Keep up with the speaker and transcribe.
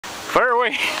Fire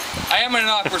away. I am in an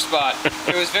awkward spot.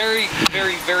 It was very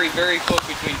close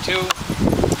between two.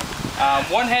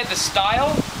 One had the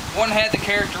style, one had the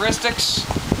characteristics,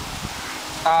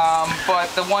 but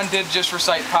the one did just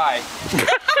recite pie.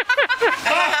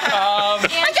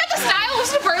 I got the style.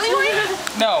 Was it a burly one?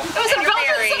 No. It was a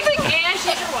velvet something. And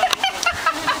sugar one.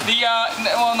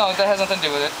 Well, no, that has nothing to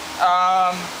do with it.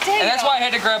 And that's why I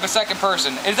had to grab a second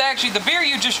person. It's actually, the beer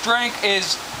you just drank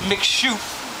is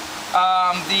McShoot.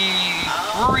 The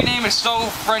brewery name is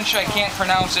so French I can't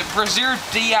pronounce it. Brazier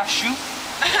d'Achout.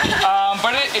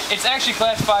 But it's actually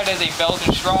classified as a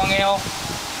Belgian strong ale.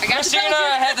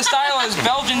 Kristina had the style as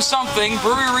Belgian something,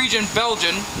 brewery region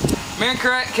Belgian. Main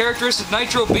characteristic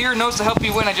nitro beer, notes to help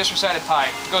you win. I just recited pie.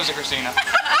 Goes to Kristina.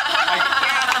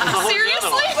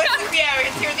 Seriously? Yeah, we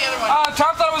can hear the other one.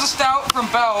 Top thought it was a stout from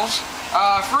Bell's.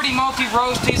 Fruity malty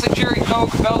rose, tastes like cherry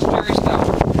coke. Bell's cherry stout.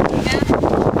 Yeah.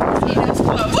 See, that's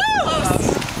close. Woo!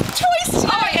 Choice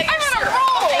tonight. I'm on a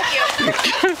roll. Thank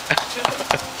you.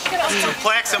 Two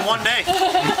plaques in one day.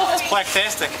 It's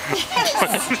plaque-tastic.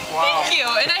 Wow. Thank you,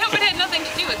 and I hope it had nothing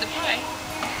to do with the pie.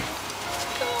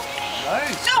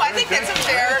 Nice. No, I think that's a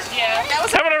fair. Yeah. That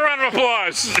was Having a round of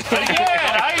applause.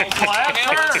 Yeah, I clap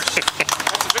first.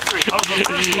 That's a victory. I was the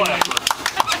first clapper.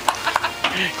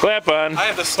 Clap on. I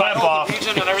have the style, the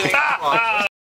region, and everything.